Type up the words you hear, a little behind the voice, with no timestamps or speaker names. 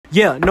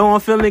Yeah, no, I'm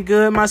feeling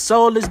good, my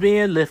soul is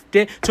being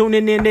lifted.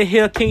 Tuning in to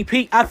hear King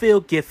Pete, I feel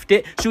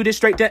gifted. Shoot it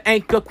straight to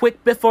anchor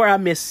quick before I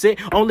miss it.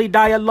 Only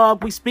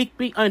dialogue we speak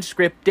be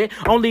unscripted.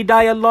 Only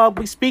dialogue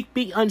we speak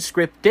be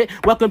unscripted.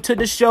 Welcome to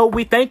the show,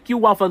 we thank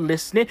you all for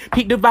listening.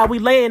 Peak the vibe we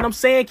laying, I'm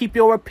saying keep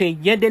your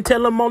opinion. Then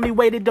tell them only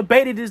way to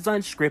debate it is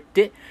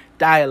unscripted.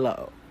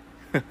 Dialogue.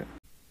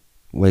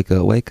 Wake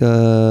up, wake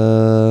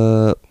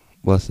up.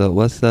 What's up,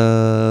 what's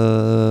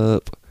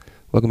up?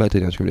 Welcome back to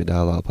the Unscripted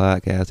Dialogue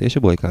Podcast. It's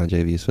your boy Con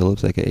JVS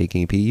Phillips, aka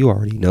King P. You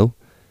already know.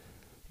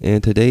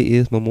 And today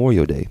is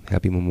Memorial Day.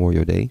 Happy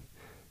Memorial Day.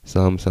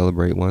 Some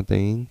celebrate one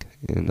thing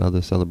and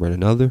others celebrate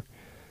another.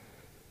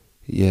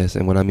 Yes,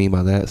 and what I mean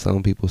by that,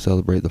 some people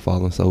celebrate the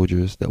fallen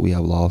soldiers that we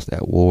have lost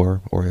at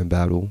war or in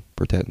battle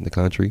protecting the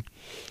country.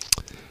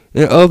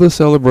 And others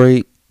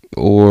celebrate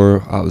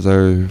or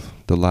observe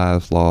the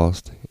lives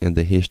lost in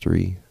the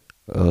history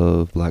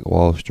of Black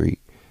Wall Street.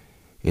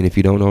 And if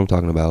you don't know what I'm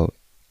talking about,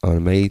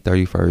 on May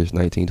 31st,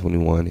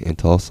 1921, in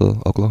Tulsa,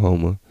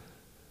 Oklahoma,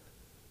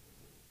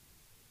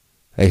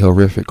 a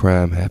horrific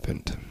crime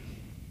happened.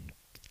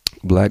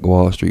 Black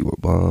Wall Street were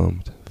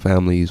bombed.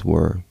 Families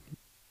were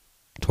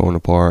torn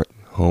apart.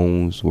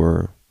 Homes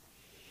were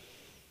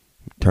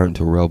turned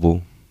to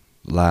rubble.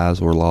 Lives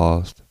were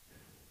lost.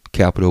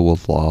 Capital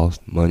was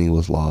lost. Money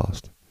was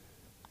lost.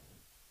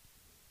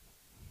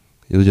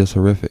 It was just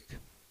horrific.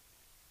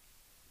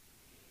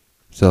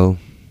 So,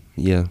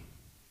 yeah.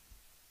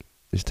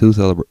 There's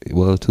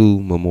two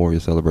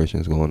memorial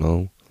celebrations going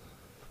on.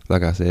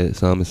 Like I said,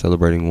 some is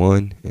celebrating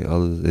one and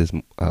others is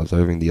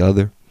observing the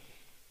other.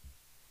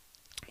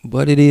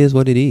 But it is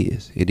what it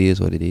is. It is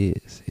what it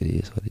is. It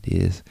is what it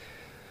is.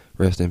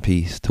 Rest in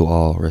peace to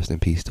all. Rest in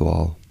peace to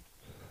all.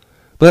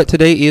 But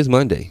today is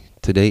Monday.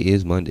 Today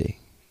is Monday.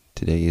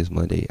 Today is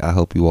Monday. I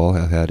hope you all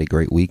have had a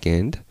great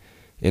weekend.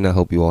 And I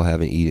hope you all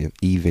have an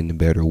even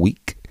better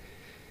week.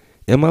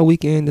 And my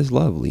weekend is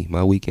lovely.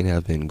 My weekend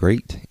has been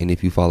great. And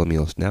if you follow me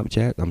on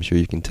Snapchat, I'm sure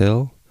you can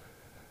tell.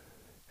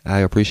 I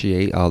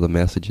appreciate all the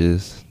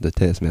messages, the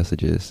text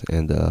messages,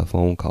 and the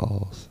phone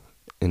calls,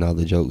 and all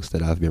the jokes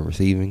that I've been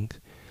receiving.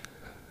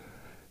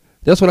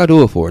 That's what I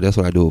do it for. That's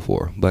what I do it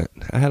for. But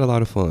I had a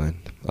lot of fun.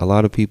 A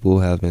lot of people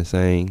have been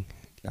saying,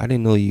 I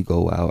didn't know you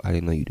go out. I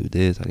didn't know you do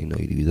this. I didn't know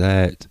you do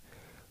that.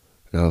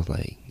 And I was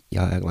like,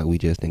 y'all act like we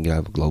just didn't get out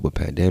of a global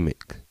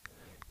pandemic.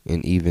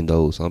 And even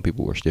though some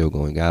people were still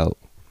going out,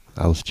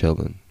 I was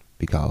chilling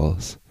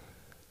because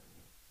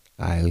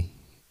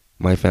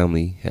my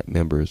family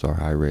members are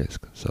high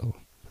risk, so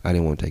I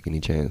didn't want to take any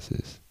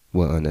chances,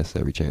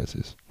 unnecessary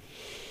chances.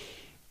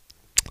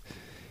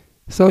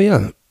 So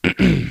yeah,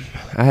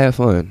 I had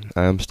fun.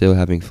 I'm still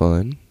having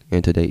fun,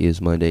 and today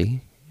is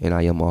Monday, and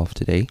I am off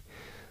today.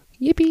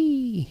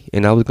 Yippee!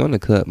 And I was gonna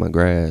cut my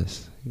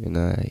grass, and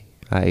I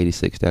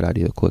 86 that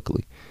idea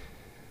quickly.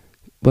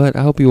 But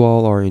I hope you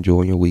all are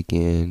enjoying your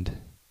weekend.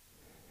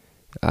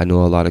 I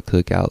know a lot of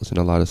cookouts and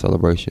a lot of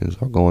celebrations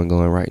are going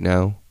on right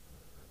now.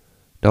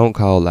 Don't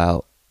call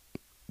out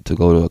to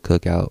go to a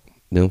cookout.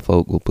 Them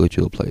folk will put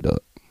you a plate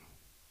up.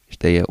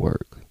 Stay at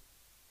work.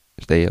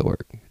 Stay at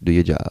work. Do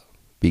your job.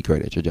 Be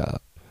great at your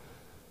job.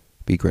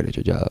 Be great at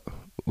your job.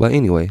 But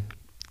anyway,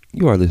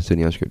 you are listening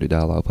to the Unscripted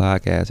Dialogue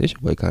Podcast. It's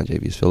your boy Con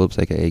JVS Phillips,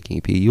 aka King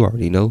P. You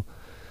already know.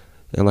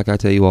 And like I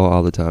tell you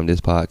all the time,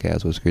 this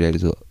podcast was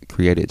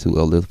created to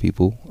uplift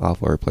people,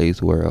 offer a place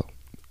where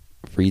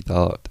free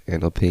thought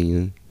and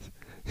opinions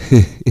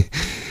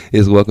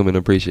is welcome and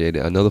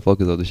appreciated. Another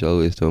focus of the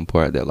show is to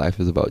impart that life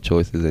is about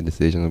choices and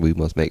decisions we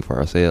must make for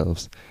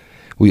ourselves.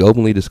 We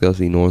openly discuss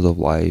the norms of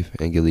life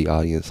and give the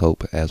audience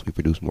hope as we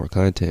produce more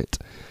content.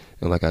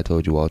 And like I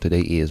told you all,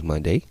 today is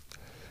Monday,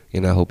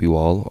 and I hope you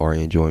all are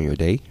enjoying your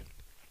day.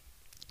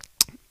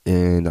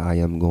 And I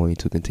am going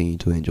to continue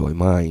to enjoy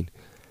mine.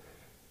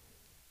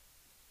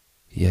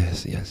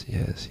 Yes, yes,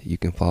 yes. You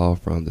can fall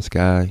from the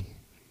sky.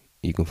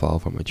 You can fall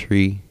from a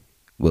tree.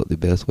 But the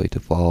best way to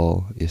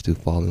fall is to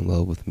fall in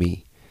love with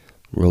me.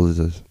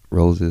 Roses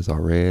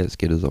are red,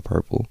 Skittles are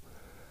purple.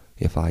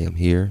 If I am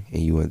here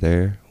and you are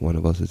there, one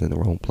of us is in the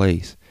wrong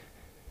place.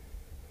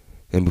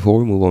 And before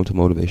we move on to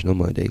Motivational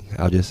Monday,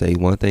 I'll just say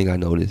one thing I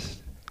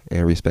noticed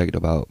and respect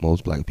about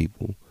most black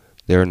people.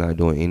 They're not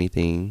doing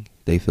anything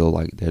they feel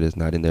like that is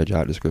not in their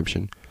job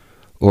description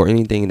or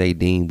anything they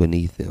deem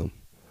beneath them.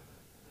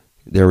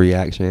 Their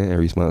reaction and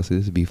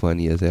responses be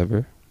funny as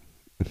ever.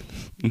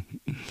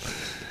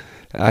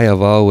 I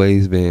have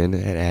always been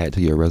an add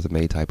to your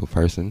resume type of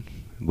person,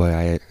 but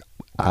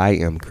I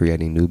am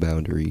creating new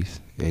boundaries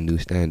and new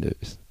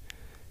standards.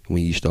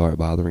 When you start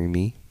bothering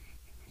me,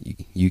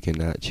 you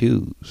cannot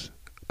choose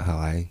how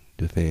I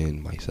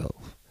defend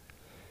myself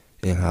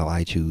and how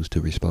I choose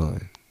to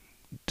respond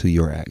to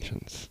your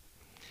actions.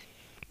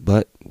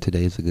 But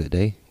today is a good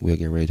day. We're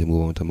getting ready to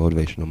move on to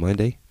Motivational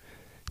Monday.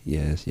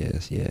 Yes,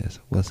 yes, yes.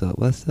 What's up?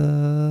 What's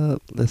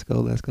up? Let's go,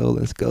 let's go,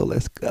 let's go,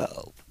 let's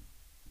go.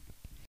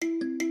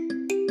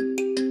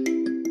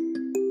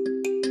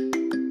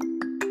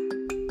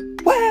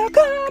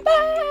 Welcome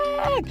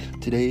back.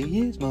 Today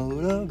is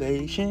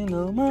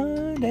Motivational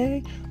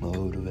Monday.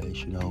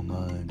 Motivational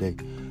Monday.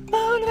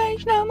 Motivational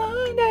Motivational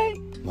Monday.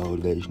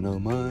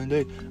 Motivational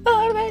Monday.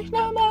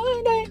 Motivational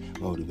Monday.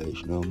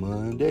 Motivational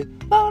Monday.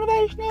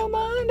 Motivational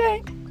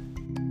Monday.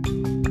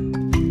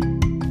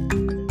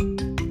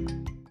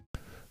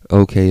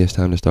 Okay, it's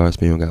time to start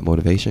spinning got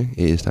motivation.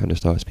 It is time to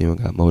start spinning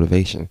got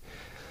motivation.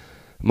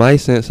 My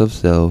sense of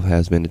self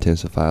has been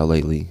intensified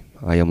lately.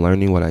 I am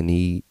learning what I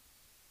need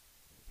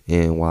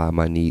and why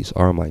my needs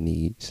are my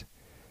needs.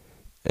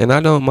 And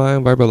I don't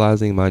mind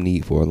verbalizing my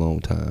need for a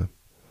long time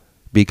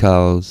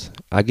because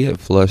I get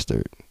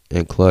flustered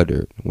and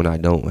cluttered when I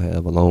don't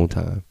have alone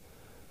time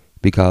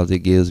because it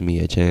gives me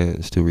a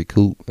chance to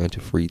recoup and to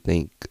free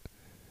think.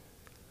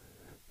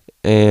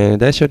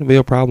 And that shouldn't be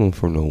a problem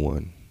for no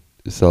one.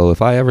 So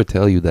if I ever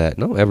tell you that,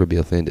 don't ever be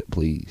offended,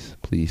 please.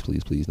 Please,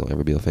 please, please don't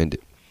ever be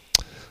offended.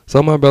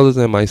 So my brothers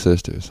and my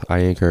sisters, I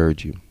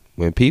encourage you.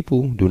 When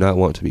people do not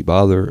want to be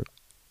bothered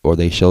or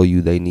they show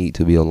you they need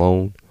to be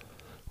alone,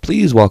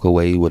 please walk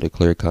away with a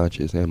clear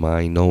conscience and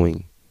mind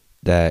knowing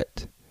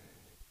that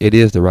it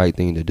is the right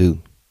thing to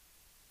do.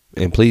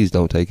 And please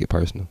don't take it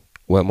personal.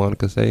 What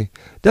Monica say?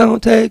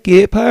 Don't take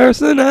it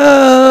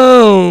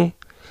personal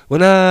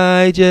when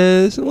I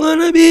just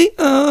want to be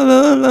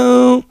all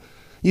alone.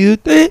 You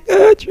think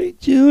I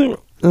treat you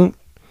wrong?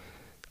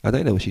 I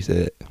think that's what she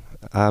said.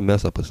 I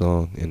mess up a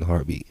song in the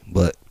heartbeat.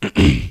 But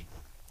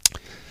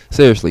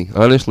seriously,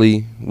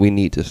 honestly, we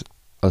need to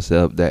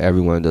accept that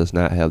everyone does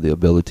not have the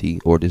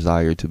ability or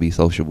desire to be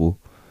sociable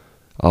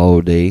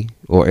all day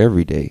or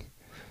every day.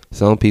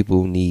 Some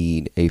people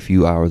need a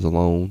few hours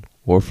alone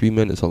or a few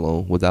minutes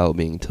alone without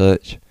being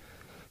touched,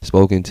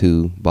 spoken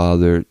to,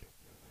 bothered,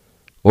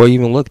 or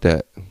even looked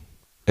at.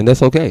 And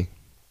that's okay.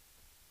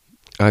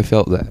 I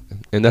felt that.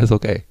 And that's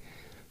okay.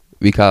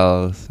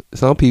 Because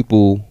some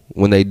people,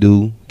 when they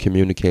do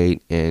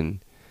communicate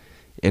and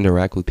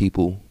interact with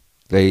people,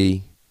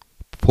 they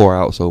pour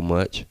out so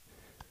much.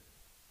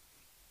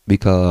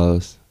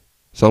 Because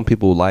some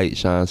people light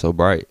shine so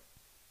bright.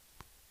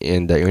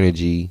 And the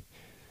energy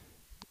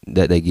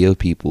that they give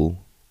people,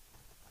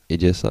 it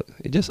just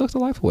sucks the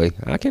life away.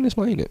 I can't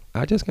explain it.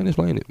 I just can't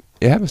explain it.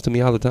 It happens to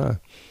me all the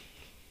time.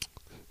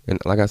 And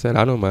like I said,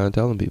 I don't mind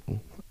telling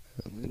people.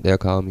 They'll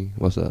call me,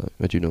 what's up,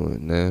 what you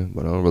doing? Nah,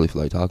 but I don't really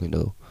feel like talking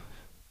though.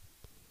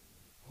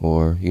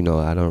 Or,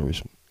 I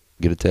don't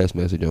get a text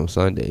message on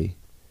Sunday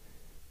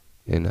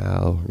and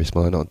I'll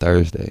respond on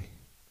Thursday.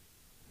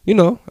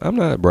 I'm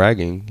not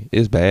bragging.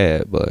 It's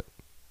bad, but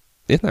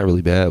it's not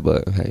really bad,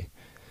 but hey,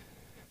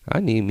 I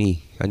need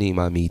me. I need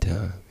my me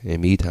time.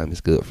 And me time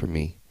is good for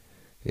me.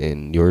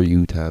 And your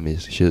you time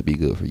should be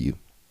good for you.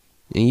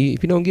 And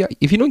if you don't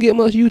get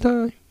much you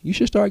time, you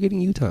should start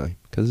getting you time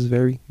because it's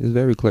very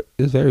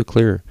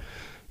clear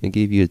and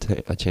give you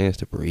a chance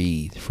to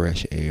breathe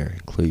fresh air,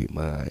 clear your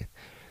mind,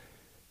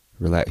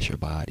 relax your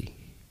body,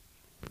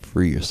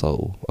 free your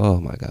soul.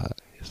 Oh my God,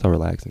 it's so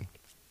relaxing,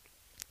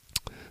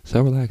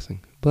 so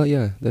relaxing. But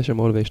yeah, that's your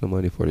motivational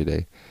Monday for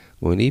today.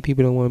 When these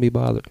people don't want to be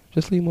bothered,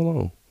 just leave them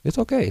alone. It's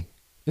okay.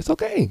 It's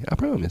okay. I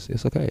promise.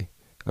 It's okay.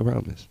 I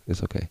promise.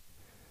 It's okay.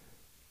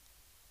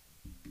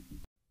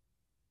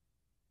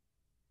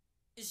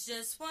 It's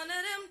just one of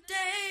them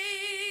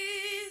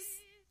days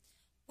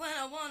when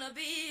I wanna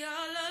be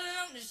all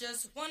alone. It's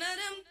just one of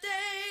them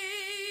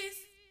days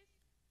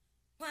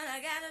when I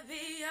gotta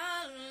be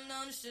all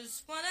alone. It's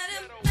just one of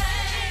them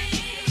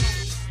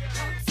days.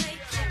 Don't take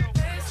it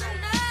personal.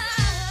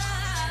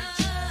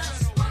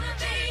 Just wanna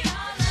be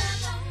all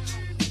alone.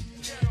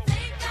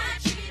 Think I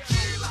treat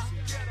you wrong.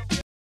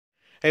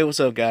 Hey, what's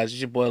up, guys?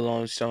 It's your boy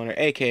Lone Stoner,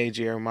 aka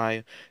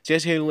Jeremiah.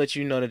 Just here to let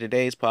you know that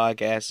today's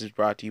podcast is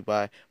brought to you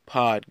by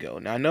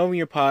Podgo. Now, I know when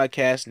you're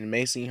podcasting, it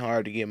may seem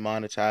hard to get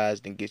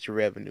monetized and get your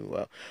revenue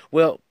up.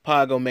 Well,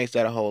 Podgo makes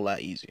that a whole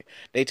lot easier.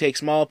 They take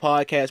small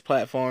podcast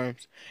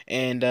platforms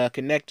and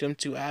connect them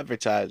to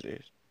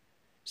advertisers,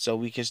 so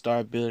we can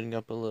start building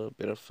up a little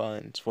bit of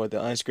funds for the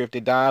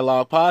Unscripted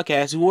Dialogue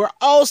podcast, who are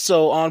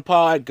also on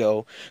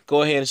Podgo.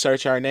 Go ahead and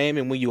search our name,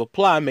 and when you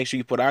apply, make sure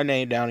you put our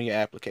name down in your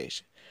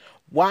application.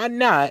 Why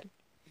not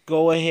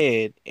go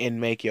ahead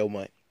and make your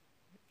money?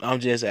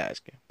 I'm just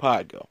asking.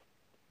 Podgo.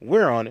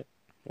 We're on it.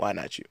 Why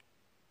not you?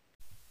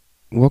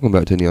 Welcome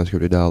back to the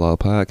Unscripted Dialogue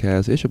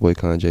podcast. It's your boy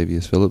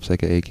Conjavius Phillips,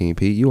 aka King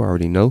P. You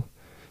already know.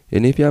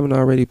 And if you haven't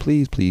already,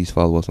 please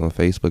follow us on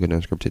Facebook at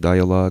Unscripted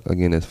Dialogue.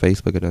 Again, that's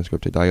Facebook at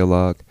Unscripted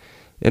Dialogue.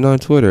 And on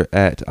Twitter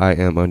at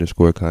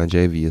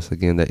 @IAM_Conjavius.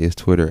 Again, that is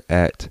Twitter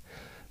at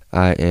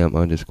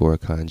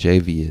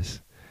 @IAM_Conjavius.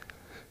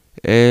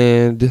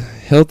 And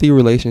healthy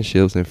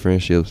relationships and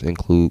friendships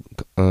include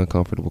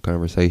uncomfortable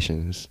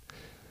conversations.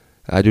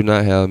 I do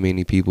not have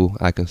many people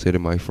I consider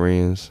my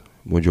friends.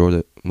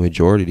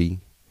 Majority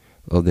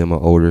of them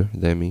are older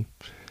than me.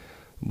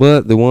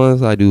 But the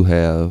ones I do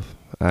have,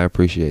 I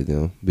appreciate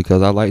them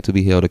because I like to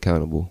be held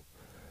accountable.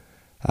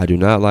 I do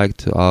not like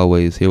to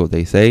always hear what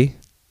they say,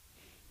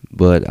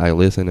 but I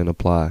listen and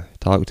apply.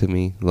 Talk to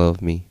me,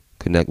 love me,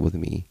 connect with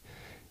me,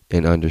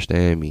 and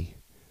understand me.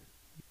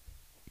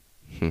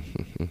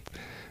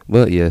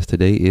 But yes,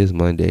 today is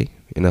Monday,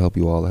 and I hope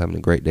you all are having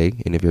a great day.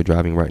 And if you're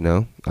driving right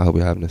now, I hope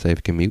you're having a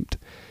safe commute.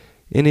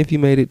 And if you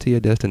made it to your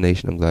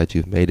destination, I'm glad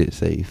you've made it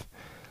safe.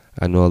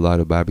 I know a lot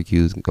of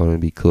barbecues going to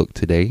be cooked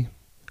today.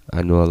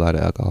 I know a lot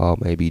of alcohol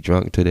may be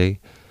drunk today.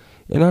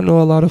 And I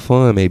know a lot of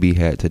fun may be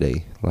had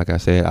today. Like I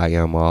said, I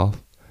am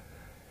off.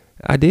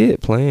 I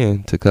did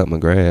plan to cut my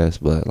grass,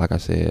 but like I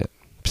said,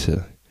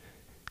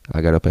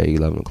 I got up at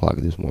 11 o'clock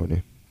this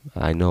morning.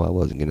 I know I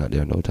wasn't getting out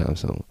there no time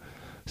soon.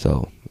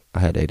 So I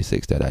had to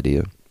 86 that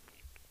idea.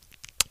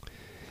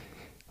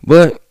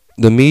 But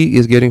the meat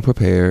is getting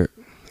prepared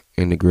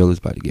and the grill is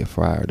about to get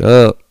fired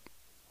up.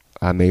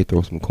 I may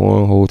throw some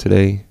cornhole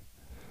today.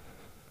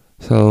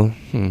 So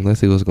let's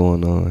see what's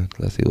going on.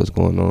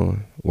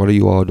 What are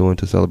you all doing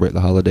to celebrate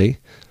the holiday?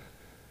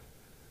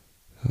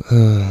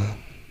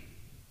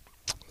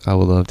 I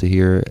would love to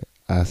hear it.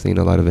 I've seen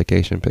a lot of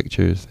vacation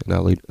pictures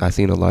and I've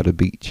seen a lot of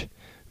beach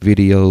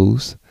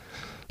videos.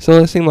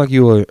 So it seems like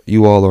you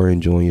all are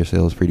enjoying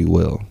yourselves pretty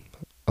well.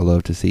 I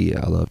love to see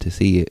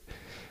it.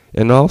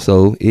 And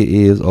also, it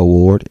is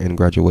award and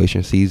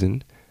graduation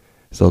season.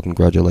 So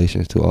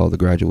congratulations to all the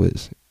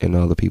graduates and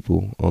all the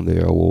people on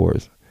their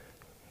awards.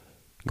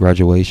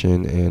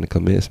 Graduation and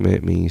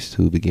commencement means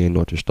to begin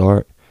or to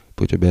start.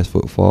 Put your best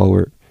foot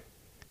forward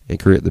and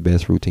create the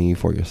best routine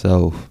for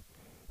yourself.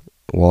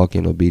 Walk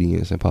in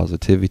obedience and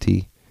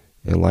positivity,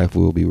 and life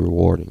will be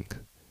rewarding.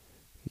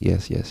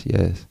 Yes.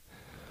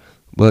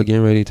 But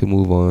getting ready to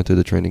move on to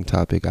the trending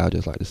topic, I'd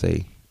just like to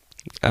say,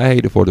 I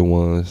hate it for the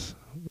ones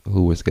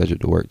who were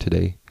scheduled to work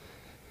today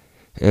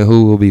and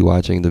who will be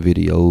watching the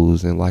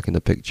videos and liking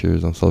the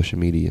pictures on social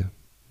media.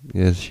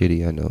 It's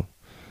shitty, I know.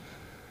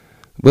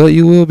 But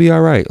you will be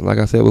alright. Like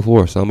I said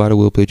before, somebody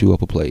will put you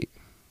up a plate.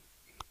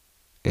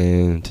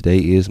 And today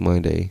is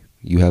Monday.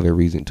 You have a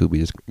reason to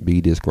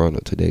be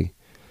disgruntled today.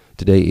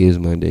 Today is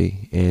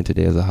Monday, and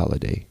today is a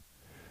holiday.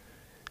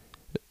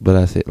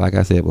 But like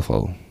I said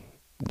before,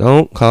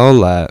 don't call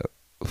live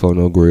for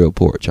no grilled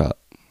pork chop.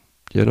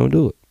 Just don't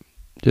do it.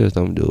 Just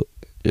don't do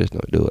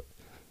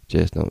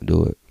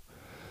it.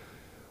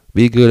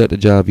 Be good at the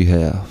job you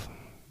have.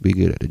 Do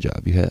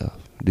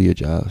your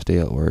job, stay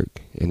at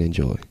work, and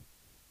enjoy.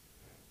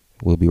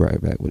 We'll be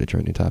right back with a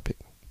trending topic.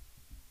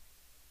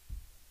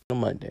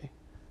 Monday.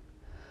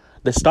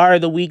 The start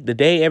of the week, the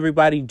day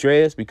everybody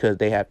dressed because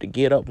they have to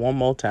get up one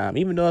more time.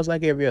 Even though it's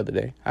like every other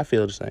day. I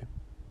feel the same.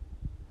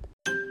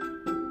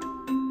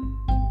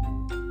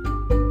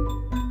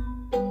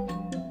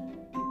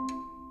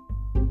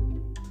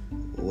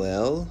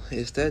 Well,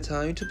 it's that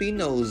time to be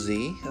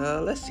nosy.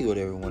 Let's see what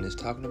everyone is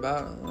talking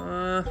about.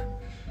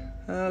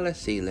 Let's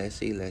see. Here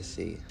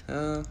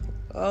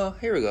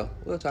we go.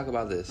 We'll talk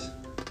about this.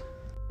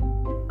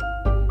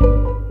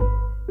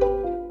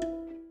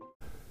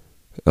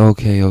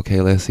 Okay,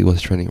 let's see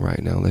what's trending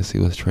right now.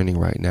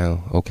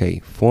 Okay,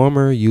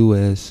 former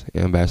U.S.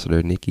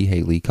 Ambassador Nikki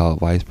Haley called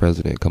Vice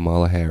President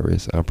Kamala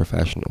Harris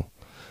unprofessional.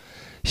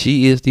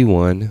 She is the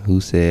one who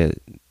said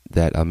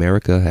that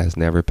America has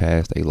never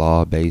passed a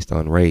law based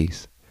on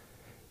race.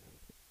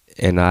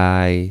 And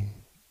I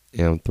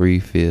am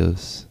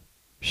 3/5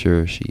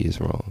 sure she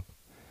is wrong.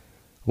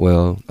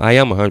 Well, I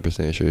am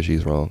 100% sure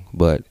she's wrong,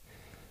 but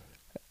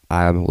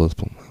I was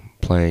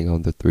playing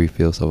on the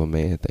 3/5 of a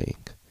man thing.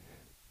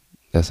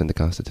 That's in the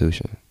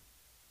Constitution.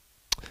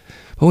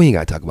 But we ain't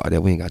got to talk about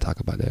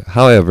that.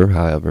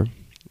 However,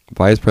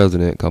 Vice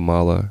President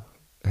Kamala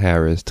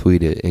Harris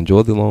tweeted,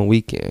 "Enjoy the long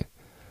weekend,"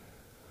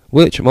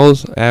 which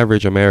most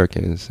average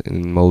Americans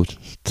and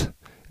most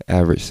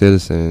average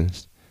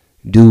citizens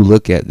do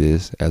look at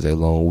this as a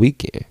long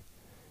weekend,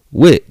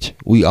 which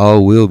we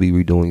all will be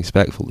doing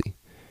respectfully.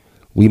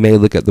 We may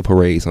look at the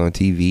parades on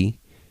TV.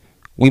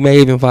 We may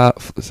even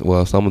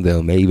some of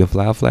them may even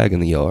fly a flag in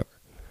the yard.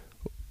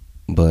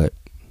 But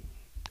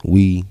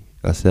we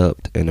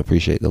accept and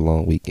appreciate the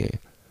long weekend,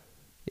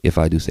 if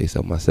I do say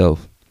so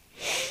myself.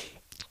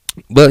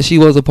 But she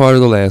was a part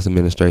of the last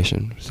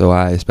administration, so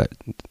I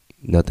expect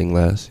nothing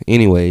less.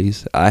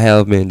 Anyways, I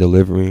have been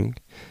delivering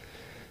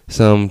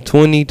some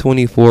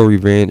 2024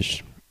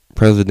 Revenge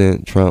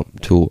President Trump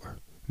tour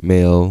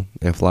mail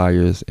and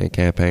flyers and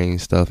campaign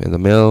stuff in the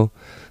mail,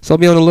 so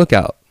be on the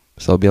lookout.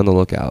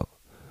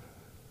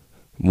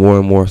 More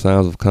and more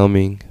signs of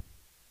coming.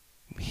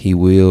 He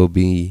will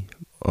be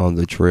on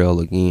the trail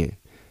again,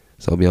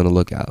 so be on the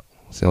lookout.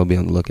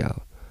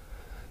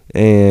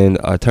 And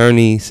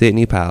attorney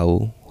Sidney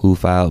Powell, who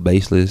filed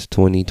baseless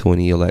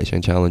 2020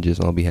 election challenges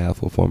on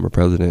behalf of former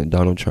President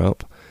Donald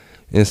Trump,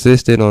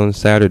 insisted on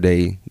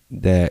Saturday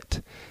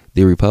that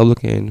the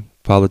Republican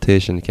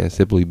politician can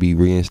simply be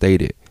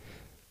reinstated,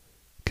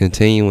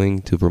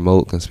 continuing to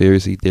promote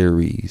conspiracy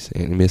theories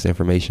and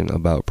misinformation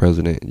about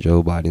President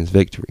Joe Biden's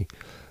victory.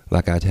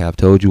 Like I have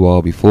told you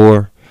all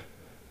before,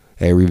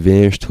 a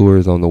revenge tour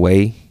is on the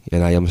way,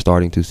 and I am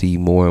starting to see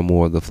more and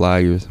more of the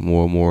flyers,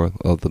 more and more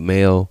of the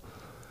mail.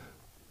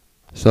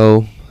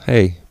 So,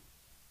 hey,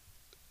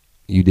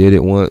 you did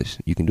it once,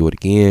 you can do it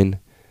again.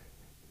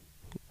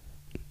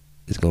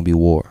 It's going to be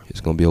war. It's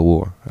going to be a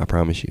war, I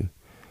promise you.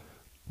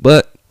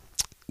 But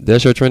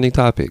that's your trending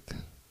topic.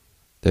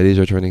 That is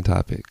your trending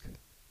topic.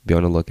 Be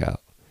on the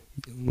lookout.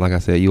 Like I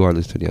said, you are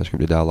listening to the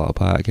Unscripted Dialogue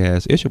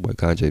Podcast. It's your boy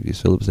Conjay V.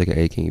 Phillips,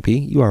 aka King P.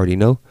 You already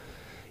know.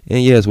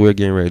 And yes, we're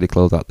getting ready to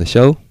close out the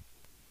show.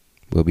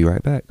 We'll be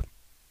right back.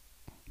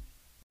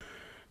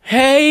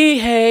 Hey,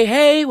 hey,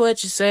 hey,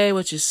 what you say,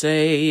 what you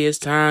say? It's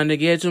time to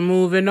get to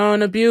moving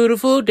on a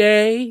beautiful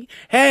day.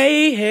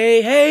 Hey,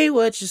 hey, hey,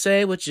 what you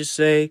say, what you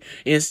say?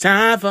 It's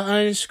time for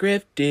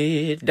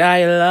unscripted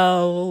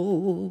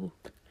dialogue.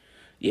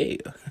 Yeah.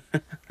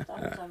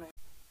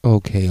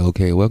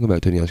 Okay. Welcome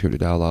back to the Unscripted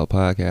Dialogue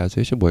Podcast.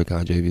 It's your boy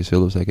Conjay V.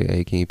 Phillips,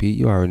 aka King P.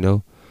 You already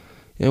know.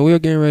 And we're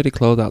getting ready to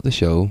close out the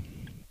show.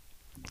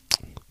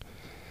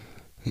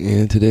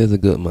 And today is a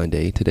good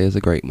Monday. Today is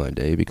a great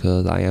Monday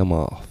because I am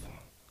off.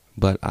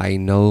 But I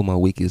know my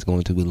week is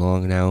going to be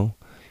long now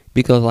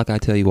because, like I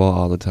tell you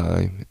all the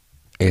time,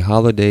 a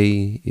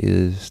holiday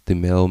is the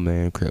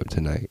mailman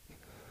kryptonite.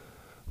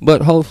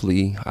 But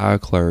hopefully our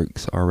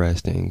clerks are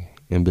resting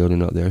and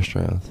building up their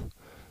strength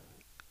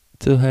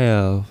to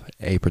have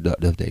a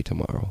productive day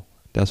tomorrow.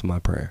 That's my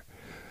prayer.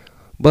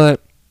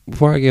 But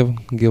before I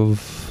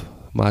give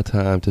my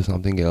time to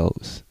something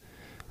else,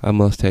 I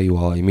must tell you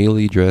all,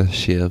 immediately address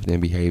shift in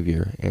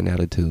behavior and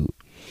attitude.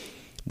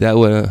 That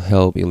will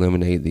help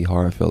eliminate the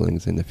hard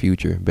feelings in the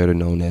future, better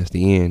known as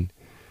the end.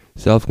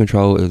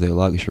 Self-control is a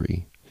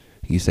luxury.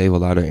 You save a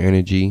lot of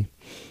energy,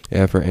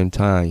 effort, and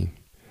time.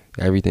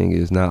 Everything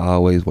is not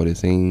always what it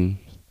seems.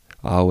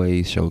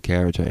 Always show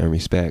character and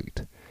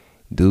respect.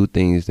 Do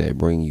things that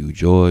bring you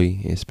joy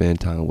and spend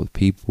time with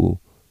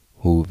people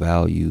who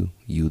value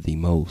you the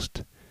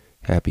most.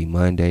 Happy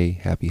Monday,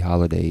 happy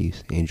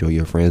holidays. Enjoy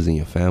your friends and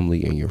your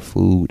family and your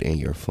food and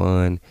your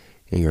fun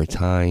and your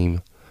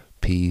time.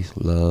 Peace,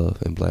 love,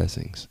 and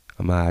blessings.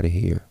 I'm out of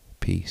here.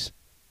 Peace.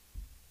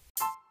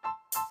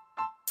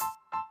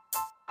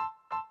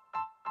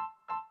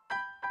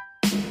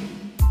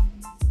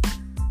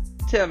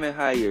 Tell me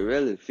how you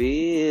really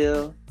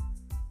feel.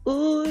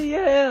 Ooh,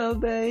 yeah,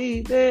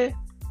 baby.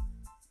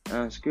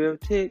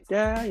 Unscripted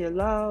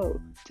dialogue.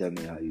 Tell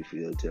me how you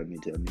feel. Tell me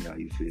how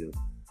you feel.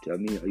 Tell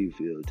me how you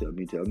feel. Tell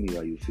me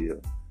how you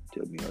feel.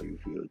 Tell me how you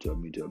feel. Tell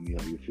me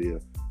how you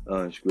feel.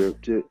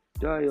 Unscripted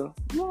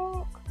dialogue.